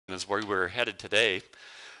is where we're headed today,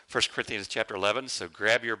 1 Corinthians chapter 11. So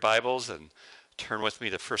grab your Bibles and turn with me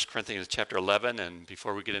to 1 Corinthians chapter 11. And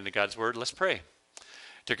before we get into God's Word, let's pray.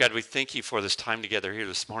 Dear God, we thank you for this time together here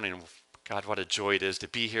this morning. God, what a joy it is to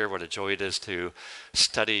be here. What a joy it is to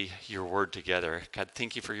study your Word together. God,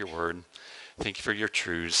 thank you for your Word. Thank you for your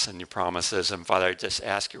truths and your promises. And Father, I just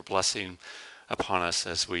ask your blessing upon us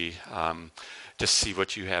as we just see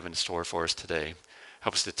what you have in store for us today.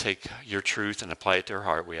 Help us to take your truth and apply it to our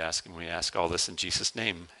heart, we ask. And we ask all this in Jesus'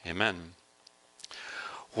 name. Amen.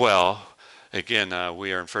 Well, again,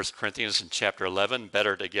 we are in 1 Corinthians in chapter 11,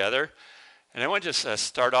 Better Together. And I want to just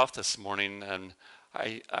start off this morning, and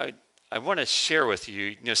I want to share with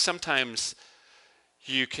you, sometimes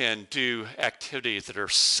you can do activities that are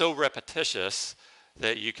so repetitious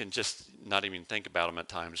that you can just not even think about them at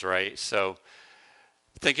times, right? So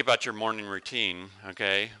think about your morning routine,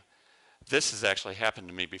 okay? This has actually happened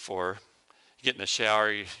to me before. You get in the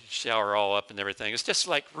shower, you shower all up and everything. It's just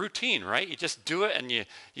like routine, right? You just do it and you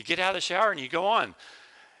get out of the shower and you go on.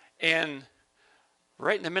 And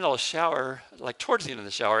right in the middle of the shower, like towards the end of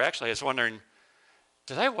the shower, actually, I was wondering,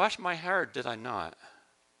 did I wash my hair or did I not?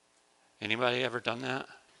 Anybody ever done that?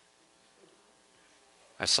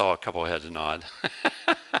 I saw a couple heads nod.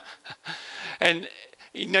 And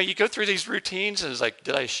you go through these routines and it's like,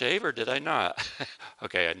 did I shave or did I not?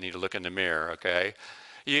 Okay, I need to look in the mirror, okay?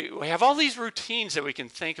 We have all these routines that we can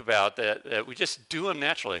think about that we just do them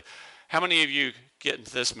naturally. How many of you get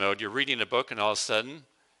into this mode? You're reading a book and all of a sudden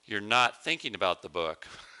you're not thinking about the book.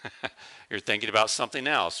 You're thinking about something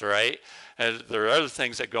else, right? And there are other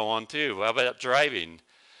things that go on too. How about driving?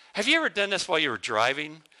 Have you ever done this while you were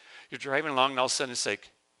driving? You're driving along and all of a sudden it's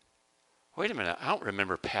like, wait a minute, I don't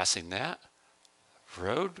remember passing that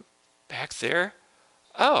road back there.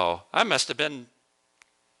 Oh, I must have been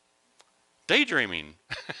daydreaming.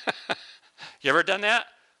 You ever done that?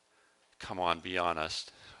 Come on, be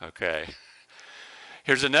honest. Okay.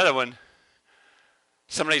 Here's another one.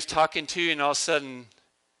 Somebody's talking to you and all of a sudden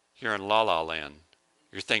you're in la la land.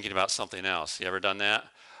 You're thinking about something else. You ever done that?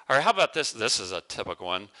 Or how about this? This is a typical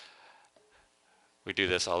one. We do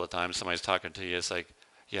this all the time. Somebody's talking to you. It's like,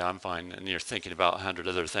 yeah, I'm fine. And you're thinking about 100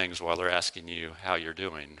 other things while they're asking you how you're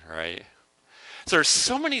doing, right? So there's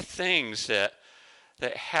so many things that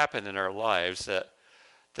happen in our lives that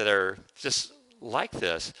are just like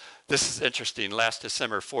this. This is interesting. Last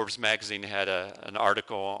December, Forbes magazine had an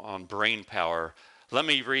article on brain power. Let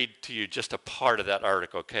me read to you just a part of that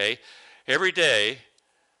article, okay? Every day,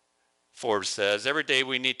 Forbes says, every day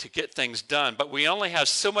we need to get things done, but we only have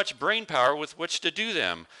so much brain power with which to do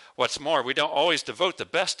them. What's more, we don't always devote the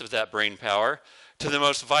best of that brain power to the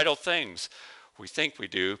most vital things. We think we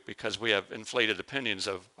do because we have inflated opinions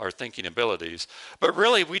of our thinking abilities. But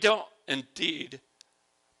really, we don't. Indeed,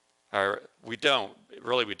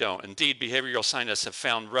 behavioral scientists have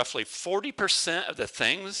found roughly 40% of the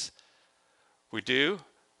things we do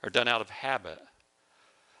are done out of habit.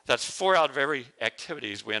 That's 4 out of every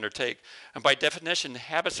activities we undertake. And by definition,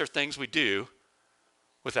 habits are things we do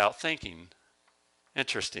without thinking.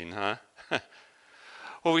 Interesting, huh?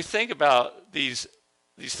 Well, we think about these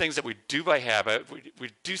things that we do by habit. We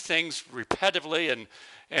do things repetitively,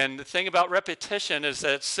 and the thing about repetition is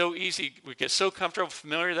that it's so easy. We get so comfortable,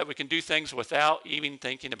 familiar that we can do things without even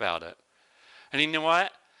thinking about it. And you know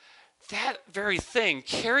what? That very thing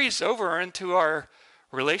carries over into our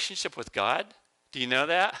relationship with God. Do you know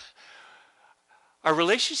that? Our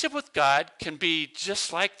relationship with God can be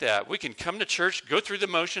just like that. We can come to church, go through the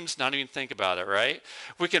motions, not even think about it, right?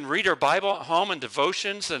 We can read our Bible at home in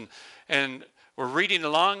devotions, and we're reading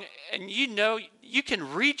along, and you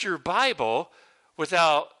can read your Bible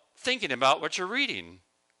without thinking about what you're reading,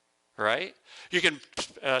 right? You can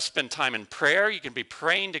spend time in prayer. You can be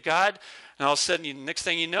praying to God, and all of a sudden, next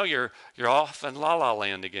thing you know, you're off in la la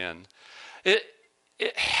land again.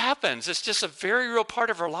 It happens. It's just a very real part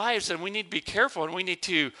of our lives, and we need to be careful, and we need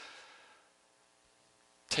to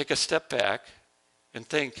take a step back and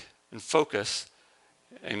think and focus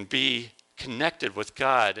and be connected with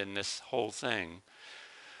God in this whole thing.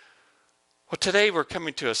 Well, today we're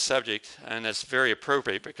coming to a subject, and it's very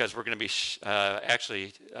appropriate because we're going to be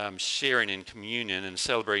sharing in communion and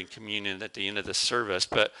celebrating communion at the end of the service.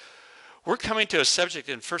 But we're coming to a subject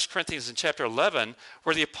in 1 Corinthians in chapter 11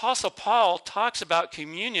 where the Apostle Paul talks about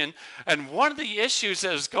communion, and one of the issues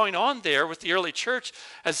that is going on there with the early church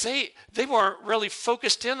is they weren't really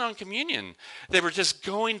focused in on communion. They were just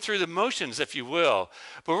going through the motions, if you will.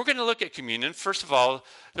 But we're going to look at communion. First of all,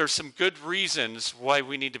 there's some good reasons why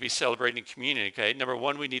we need to be celebrating communion, okay? Number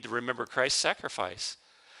one, we need to remember Christ's sacrifice.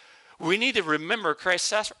 We need to remember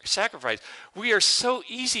Christ's sacrifice. We are so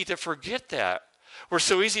easy to forget that. We're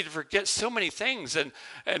so easy to forget so many things. And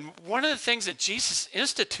one of the things that Jesus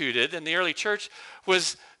instituted in the early church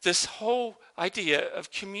was this whole idea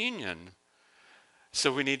of communion.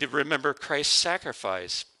 So we need to remember Christ's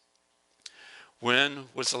sacrifice. When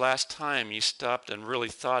was the last time you stopped and really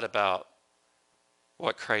thought about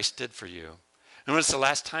what Christ did for you? And when was the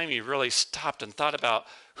last time you really stopped and thought about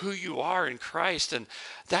who you are in Christ? And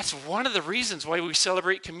that's one of the reasons why we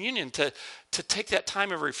celebrate communion, to take that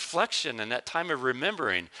time of reflection and that time of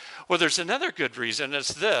remembering. Well, there's another good reason.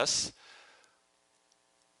 It's this.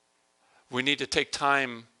 We need to take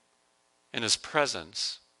time in his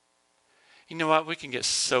presence. You know what? We can get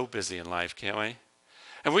so busy in life, can't we?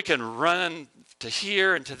 And we can run to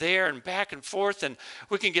here and to there and back and forth, and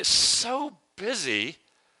we can get so busy.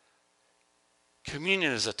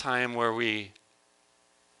 Communion is a time where we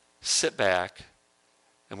sit back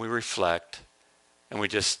and we reflect and we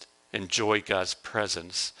just enjoy God's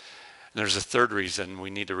presence. And there's a third reason we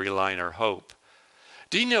need to rely on our hope.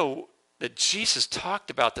 Do you know that Jesus talked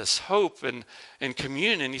about this hope in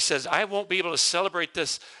communion? He says, I won't be able to celebrate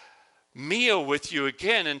this meal with you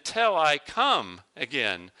again until I come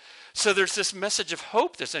again. So there's this message of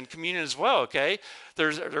hope that's in communion as well, okay?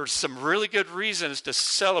 There's some really good reasons to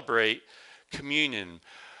celebrate communion.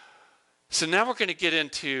 So now we're going to get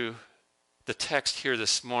into the text here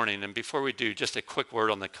this morning. And before we do, just a quick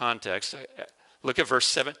word on the context. Look at verse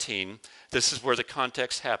 17. This is where the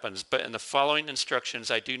context happens. But in the following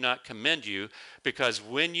instructions, I do not commend you, because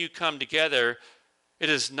when you come together, it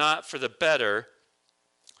is not for the better,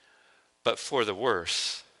 but for the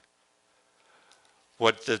worse.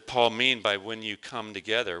 What did Paul mean by when you come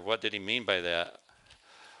together? What did he mean by that?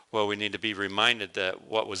 Well, we need to be reminded that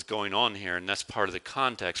what was going on here, and that's part of the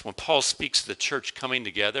context. When Paul speaks to the church coming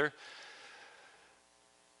together,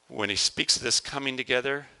 when he speaks of this coming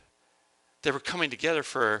together, they were coming together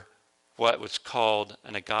for what was called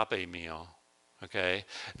an agape meal, okay?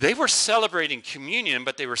 They were celebrating communion,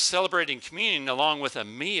 but they were celebrating communion along with a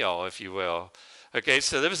meal, if you will, okay?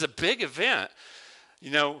 So there was a big event.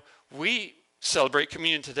 You know, we celebrate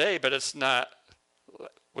communion today, but it's not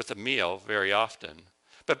with a meal very often.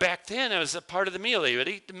 But back then, it was a part of the meal. They would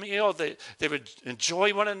eat the meal. They would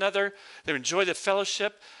enjoy one another. They would enjoy the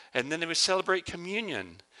fellowship. And then they would celebrate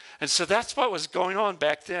communion. And so that's what was going on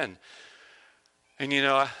back then. And you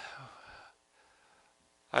know,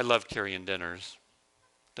 I love carrying dinners.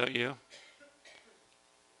 Don't you?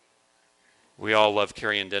 We all love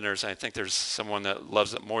carrying dinners. I think there's someone that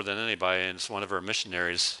loves it more than anybody, and it's one of our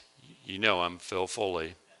missionaries. You know I'm Phil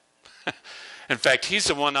Foley. In fact, he's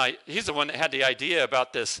the one that had the idea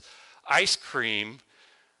about this ice cream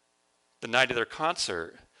the night of their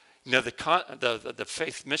concert. You know, the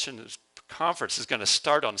Faith Mission Conference is going to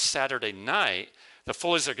start on Saturday night. The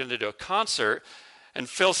Foleys are going to do a concert, and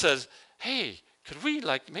Phil says, hey, could we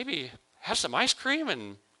maybe have some ice cream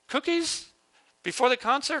and cookies before the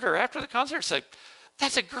concert or after the concert? It's like,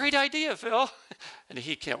 that's a great idea, Phil. And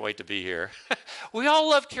he can't wait to be here. We all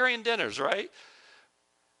love carrying dinners, right?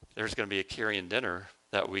 There's going to be a carrying dinner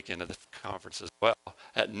that weekend at the conference as well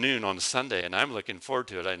at noon on Sunday, and I'm looking forward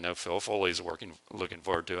to it. I know Phil Foley's looking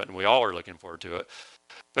forward to it, and we all are looking forward to it.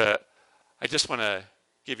 But I just want to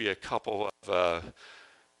give you a couple of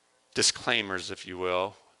disclaimers, if you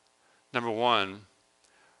will. Number one,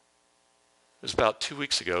 it was about 2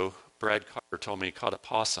 weeks ago, Brad Carter told me he caught a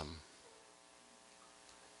possum.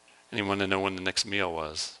 And he wanted to know when the next meal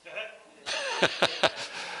was.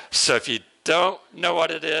 So if you don't know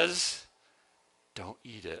what it is, don't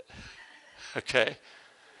eat it. Okay?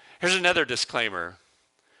 Here's another disclaimer.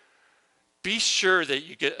 Be sure that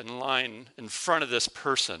you get in line in front of this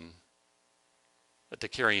person at the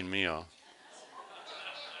carrying meal.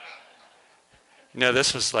 You know,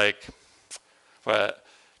 this was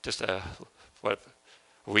just a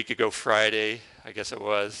week ago Friday, I guess it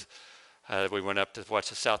was. We went up to watch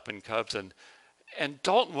the South Bend Cubs, and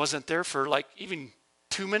Dalton wasn't there for even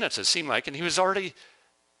 2 minutes, it seemed like, and he was already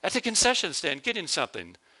at the concession stand getting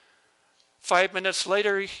something. 5 minutes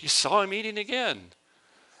later, you saw him eating again.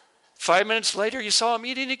 5 minutes later, you saw him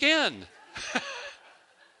eating again.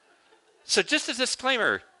 So just a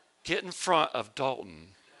disclaimer, get in front of Dalton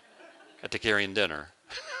at the carrying dinner.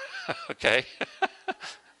 Okay?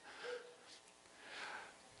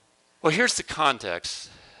 Well, here's the context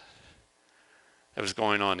that was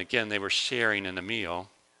going on. Again, they were sharing in a meal.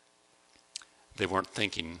 They weren't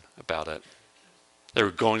thinking about it. They were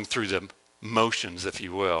going through the motions, if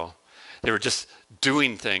you will. They were just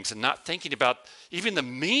doing things and not thinking about even the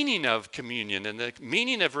meaning of communion and the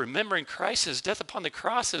meaning of remembering Christ's death upon the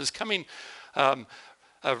cross and his coming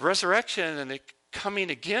resurrection and the coming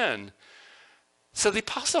again. So the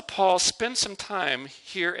Apostle Paul spends some time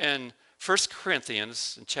here in 1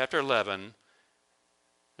 Corinthians in chapter 11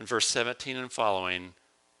 and verse 17 and following,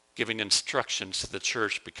 giving instructions to the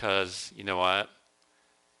church because, you know what?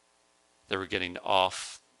 They were getting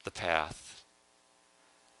off the path.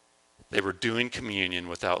 They were doing communion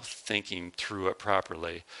without thinking through it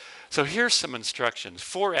properly. So here's some instructions.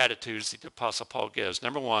 4 attitudes the Apostle Paul gives.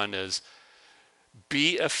 Number 1 is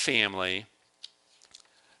be a family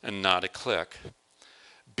and not a clique.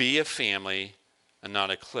 Be a family and not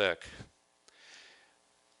a clique.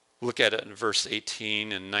 Look at it in verse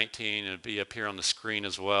 18 and 19. It'll be up here on the screen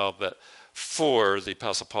as well. But 4, the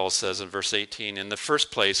Apostle Paul says in verse 18, in the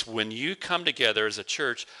first place, when you come together as a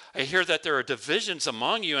church, I hear that there are divisions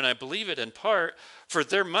among you, and I believe it in part, for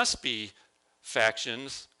there must be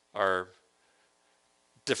factions or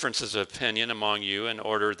differences of opinion among you in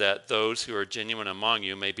order that those who are genuine among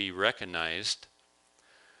you may be recognized.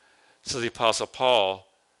 So the Apostle Paul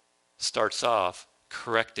starts off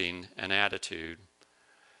correcting an attitude.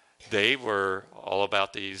 They were all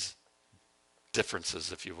about these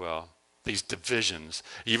differences, if you will, these divisions.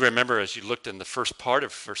 You remember as you looked in the first part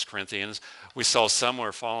of 1 Corinthians, we saw some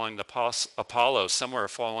were following Apollos, some were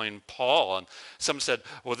following Paul, and some said,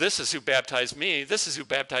 well, this is who baptized me, this is who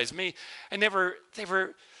baptized me. And they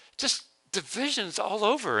were just divisions all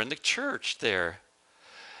over in the church there.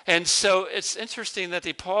 And so it's interesting that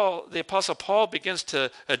the Apostle Paul begins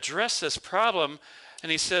to address this problem,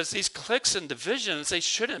 and he says these cliques and divisions, they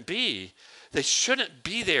shouldn't be. They shouldn't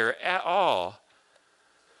be there at all.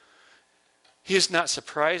 He is not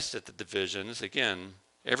surprised at the divisions. Again,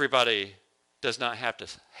 everybody does not have to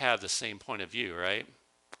have the same point of view, right?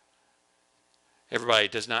 Everybody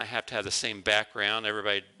does not have to have the same background.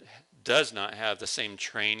 Everybody does not have the same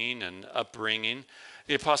training and upbringing.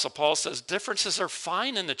 The Apostle Paul says differences are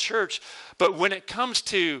fine in the church, but when it comes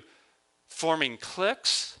to forming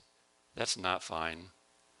cliques, that's not fine.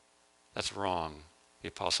 That's wrong, the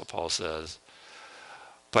Apostle Paul says.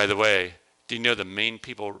 By the way, do you know the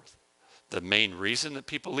main reason that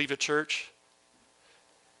people leave a church?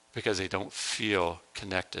 Because they don't feel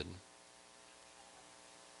connected.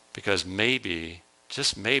 Because maybe,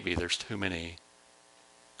 just maybe, there's too many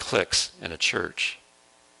cliques in a church.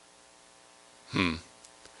 When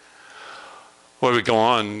we go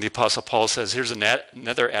on, the Apostle Paul says, here's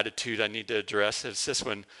another attitude I need to address. It's this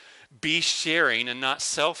one. Be sharing and not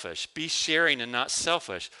selfish. Be sharing and not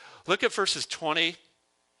selfish. Look at verses 20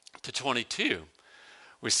 to 22.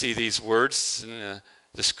 We see these words in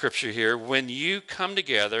the scripture here. When you come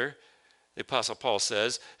together, the Apostle Paul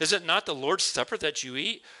says, is it not the Lord's Supper that you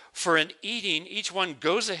eat? For in eating, each one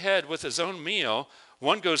goes ahead with his own meal.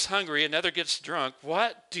 One goes hungry, another gets drunk.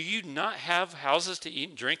 What? Do you not have houses to eat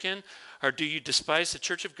and drink in? Or do you despise the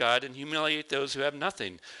church of God and humiliate those who have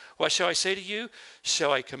nothing? What shall I say to you?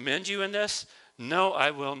 Shall I commend you in this? No,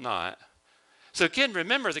 I will not. So again,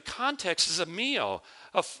 remember, the context is a meal,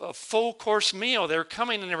 a full course meal. They were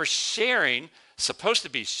coming and they were sharing, supposed to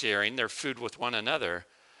be sharing their food with one another.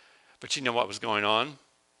 But you know what was going on?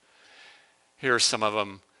 Here are some of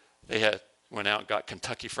them. They went out and got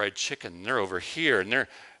Kentucky Fried Chicken. They're over here, and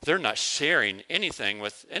they're not sharing anything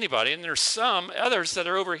with anybody. And there's some others that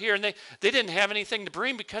are over here, and they didn't have anything to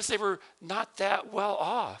bring because they were not that well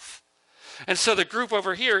off. And so the group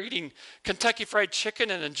over here eating Kentucky Fried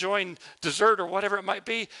Chicken and enjoying dessert or whatever it might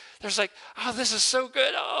be, there's like, oh, this is so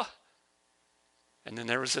good. Oh. And then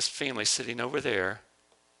there was this family sitting over there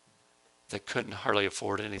that couldn't hardly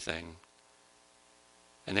afford anything.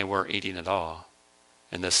 And they weren't eating at all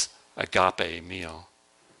in this agape meal.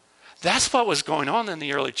 That's what was going on in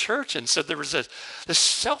the early church. And so there was this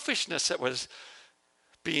selfishness that was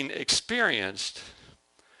being experienced.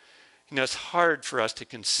 You know, it's hard for us to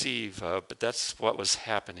conceive of, but that's what was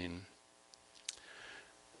happening.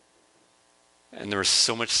 And there was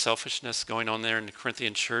so much selfishness going on there in the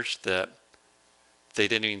Corinthian church that they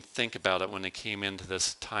didn't even think about it when they came into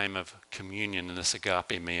this time of communion and this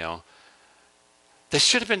agape meal. They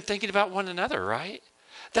should have been thinking about one another, right?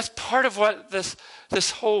 That's part of what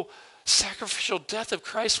this whole sacrificial death of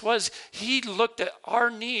Christ was. He looked at our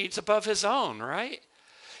needs above his own, right?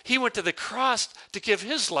 He went to the cross to give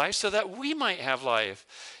his life so that we might have life.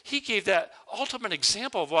 He gave that ultimate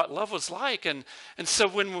example of what love was like. And so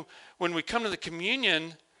when we come to the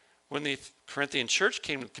communion, when the Corinthian church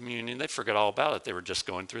came to communion, they forgot all about it. They were just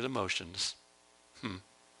going through the motions.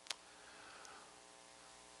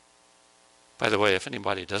 By the way, if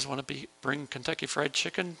anybody does want to bring Kentucky Fried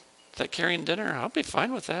Chicken that carrying dinner, I'll be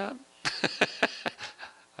fine with that.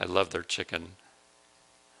 I love their chicken.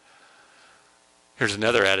 Here's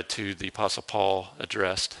another attitude the Apostle Paul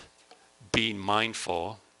addressed. Be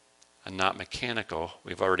mindful and not mechanical.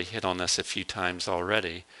 We've already hit on this a few times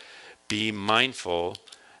already. Be mindful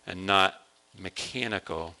and not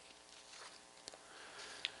mechanical.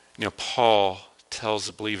 Paul tells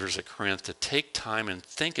the believers at Corinth to take time and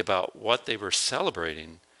think about what they were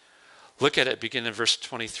celebrating. Look at it beginning in verse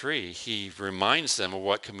 23. He reminds them of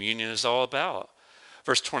what communion is all about.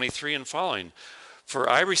 Verse 23 and following. For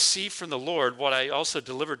I received from the Lord what I also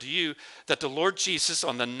delivered to you, that the Lord Jesus,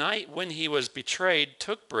 on the night when he was betrayed,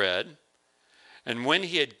 took bread, and when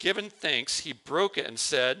he had given thanks, he broke it and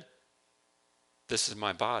said, "This is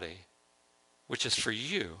my body, which is for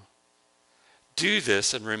you. Do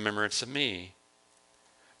this in remembrance of me."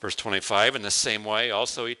 Verse 25, in the same way,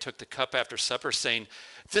 also he took the cup after supper, saying,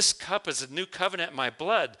 "This cup is a new covenant in my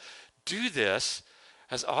blood. Do this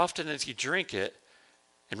as often as you drink it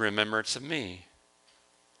in remembrance of me."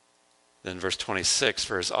 Then verse 26,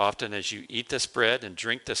 for as often as you eat this bread and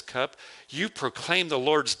drink this cup, you proclaim the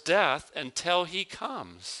Lord's death until he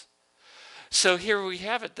comes. So here we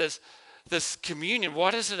have it, this communion.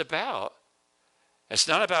 What is it about? It's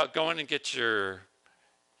not about going and get your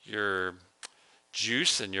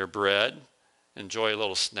juice and your bread, enjoy a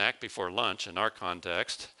little snack before lunch in our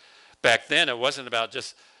context. Back then, it wasn't about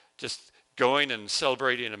just going and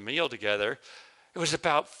celebrating a meal together. It was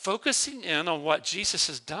about focusing in on what Jesus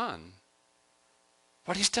has done.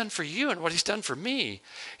 What he's done for you and what he's done for me.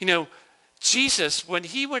 Jesus, when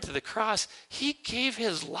he went to the cross, he gave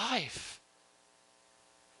his life.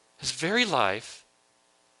 His very life,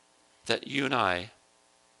 that you and I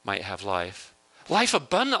might have life. Life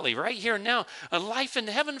abundantly right here and now, and life in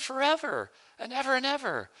heaven forever and ever and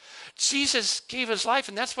ever. Jesus gave his life,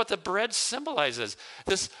 and that's what the bread symbolizes.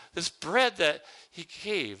 This bread that he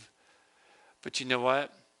gave. But you know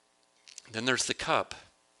what? Then there's the cup.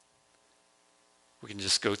 We can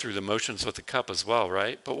just go through the motions with the cup as well,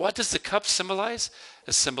 right? But what does the cup symbolize?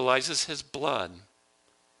 It symbolizes his blood.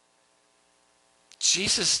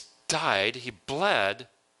 Jesus died, he bled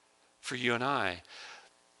for you and I.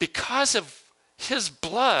 Because of his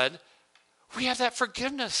blood, we have that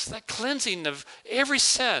forgiveness, that cleansing of every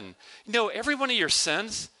sin. Every one of your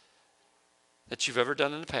sins that you've ever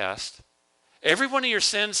done in the past, every one of your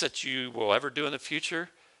sins that you will ever do in the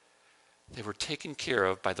future, they were taken care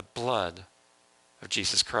of by the blood of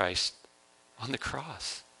Jesus Christ on the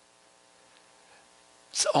cross.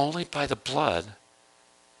 It's only by the blood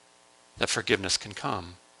that forgiveness can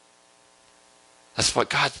come. That's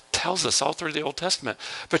what God tells us all through the Old Testament.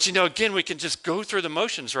 But again, we can just go through the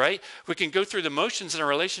motions, right? We can go through the motions in our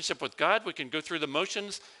relationship with God. We can go through the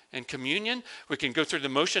motions in communion. We can go through the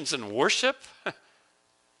motions in worship.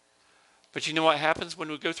 But you know what happens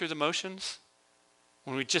when we go through the motions?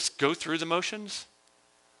 When we just go through the motions?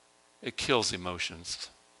 It kills emotions.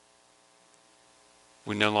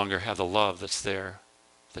 We no longer have the love that's there,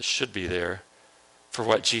 that should be there, for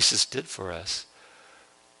what Jesus did for us.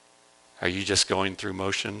 Are you just going through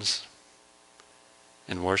motions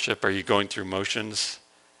in worship? Are you going through motions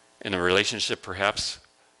in a relationship perhaps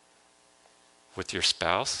with your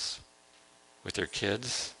spouse, with your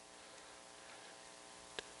kids?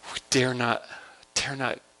 We dare not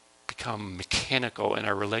become mechanical in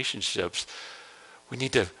our relationships. We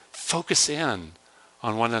need to focus in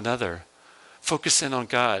on one another. Focus in on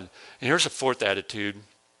God. And here's a fourth attitude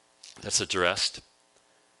that's addressed.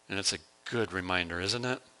 And it's a good reminder, isn't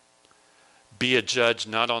it? Be a judge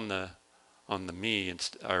not on the me,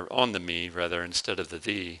 or on the me rather, instead of the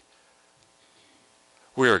thee.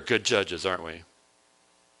 We are good judges, aren't we?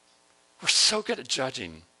 We're so good at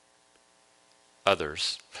judging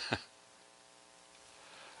others.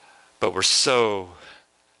 But we're so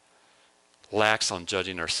lax on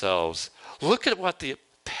judging ourselves. Look at what the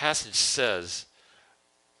passage says.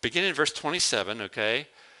 Beginning in verse 27, okay?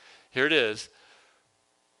 Here it is.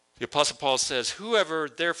 The Apostle Paul says, "Whoever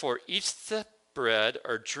therefore eats the bread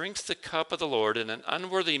or drinks the cup of the Lord in an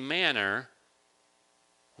unworthy manner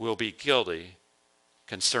will be guilty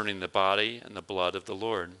concerning the body and the blood of the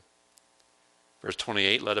Lord." Verse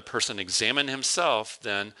 28, "Let a person examine himself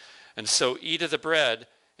then, and so eat of the bread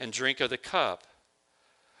and drink of the cup.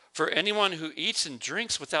 For anyone who eats and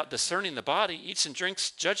drinks without discerning the body eats and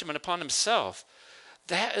drinks judgment upon himself.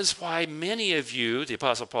 That is why many of you," the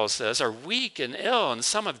Apostle Paul says, "are weak and ill, and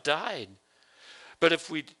some have died. But if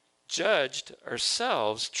we judged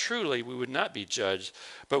ourselves, truly we would not be judged.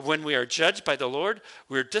 But when we are judged by the Lord,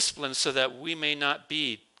 we are disciplined so that we may not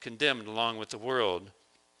be condemned along with the world."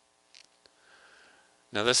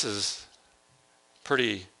 Now this is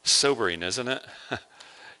pretty sobering, isn't it? The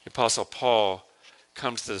Apostle Paul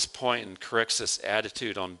comes to this point and corrects this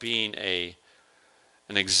attitude on being an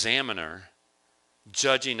examiner,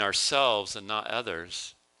 judging ourselves and not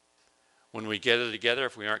others. when we get it together,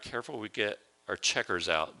 if we aren't careful, we get our checkers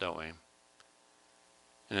out, don't we?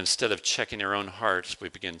 And instead of checking our own hearts, we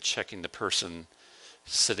begin checking the person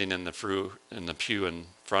sitting in the pew in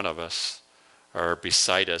front of us, or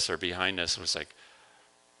beside us, or behind us. It was like,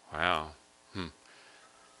 wow,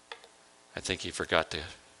 I think he forgot to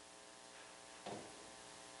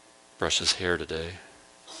brush his hair today.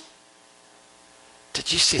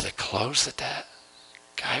 Did you see the clothes that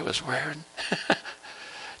guy was wearing?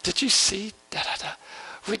 Did you see?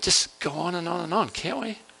 We just go on and on and on, can't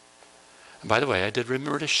we? And by the way, I did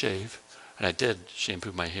remember to shave, and I did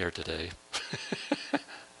shampoo my hair today.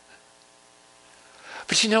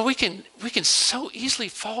 But we can so easily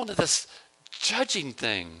fall into this judging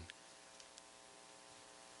thing.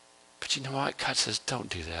 But you know what? God says, don't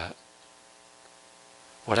do that.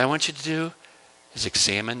 What I want you to do is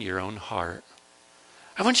examine your own heart.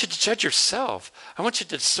 I want you to judge yourself. I want you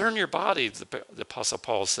to discern your body, the Apostle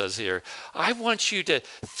Paul says here. I want you to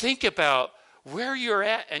think about where you're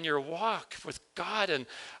at in your walk with God, and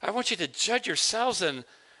I want you to judge yourselves, and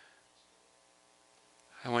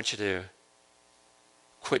I want you to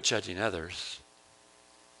quit judging others.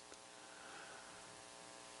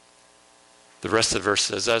 The rest of the verse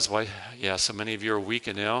says, that's why, so many of you are weak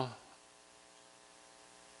and ill,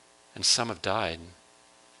 and some have died.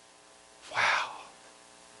 Wow.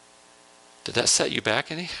 Did that set you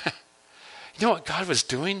back any? You know what God was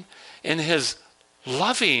doing? In his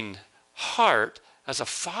loving heart as a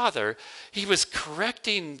father, he was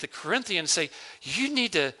correcting the Corinthians, say, you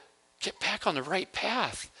need to get back on the right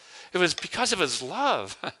path. It was because of his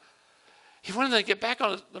love. He wanted them to get back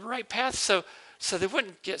on the right path so they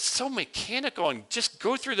wouldn't get so mechanical and just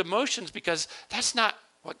go through the motions, because that's not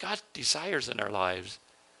what God desires in our lives.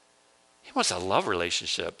 He wants a love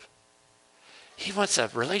relationship. He wants a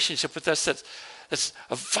relationship with us that's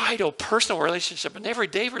a vital, personal relationship, an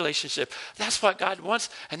everyday relationship. That's what God wants,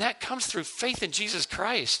 and that comes through faith in Jesus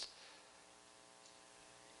Christ.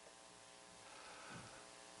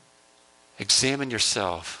 Examine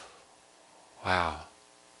yourself. Wow.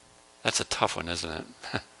 That's a tough one, isn't it?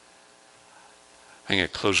 I'm going to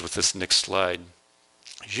close with this next slide.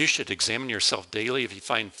 You should examine yourself daily. If you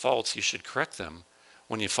find faults, you should correct them.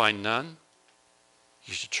 When you find none,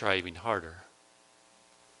 you should try even harder.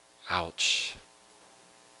 Ouch.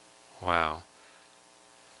 Wow.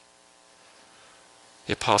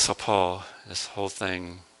 The Apostle Paul, this whole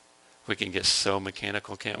thing, we can get so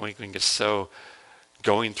mechanical, can't we? We can get so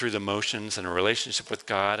going through the motions in a relationship with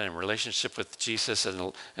God and a relationship with Jesus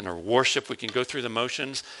and in our worship. We can go through the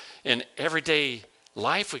motions. In everyday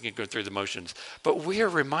life, we can go through the motions. But we are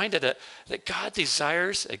reminded that God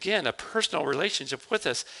desires, again, a personal relationship with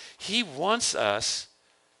us. He wants us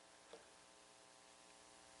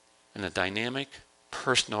in a dynamic,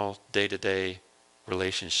 personal, day-to-day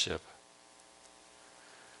relationship.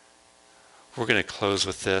 We're going to close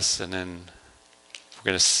with this, and then we're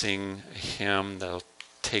going to sing a hymn that'll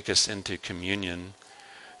take us into communion.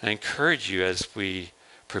 And I encourage you, as we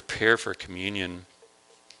prepare for communion,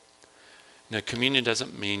 communion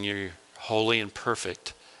doesn't mean you're holy and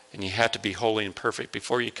perfect, and you have to be holy and perfect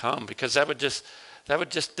before you come, because that would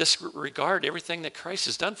just disregard everything that Christ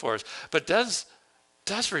has done for us. But does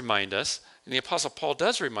remind us, and the Apostle Paul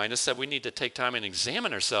does remind us, that we need to take time and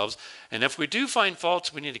examine ourselves. And if we do find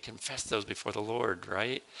faults, we need to confess those before the Lord,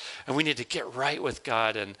 right? And we need to get right with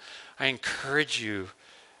God. And I encourage you,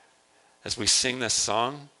 as we sing this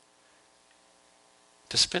song,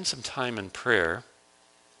 to spend some time in prayer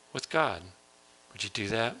with God. Would you do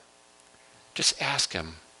that? Just ask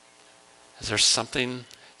him, is there something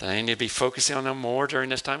that I need to be focusing on more during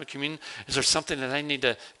this time of communion? Is there something that I need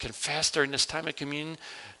to confess during this time of communion?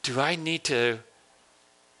 Do I need to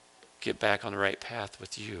get back on the right path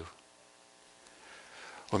with you?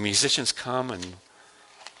 When musicians come and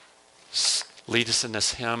lead us in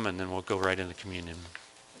this hymn, and then we'll go right into communion.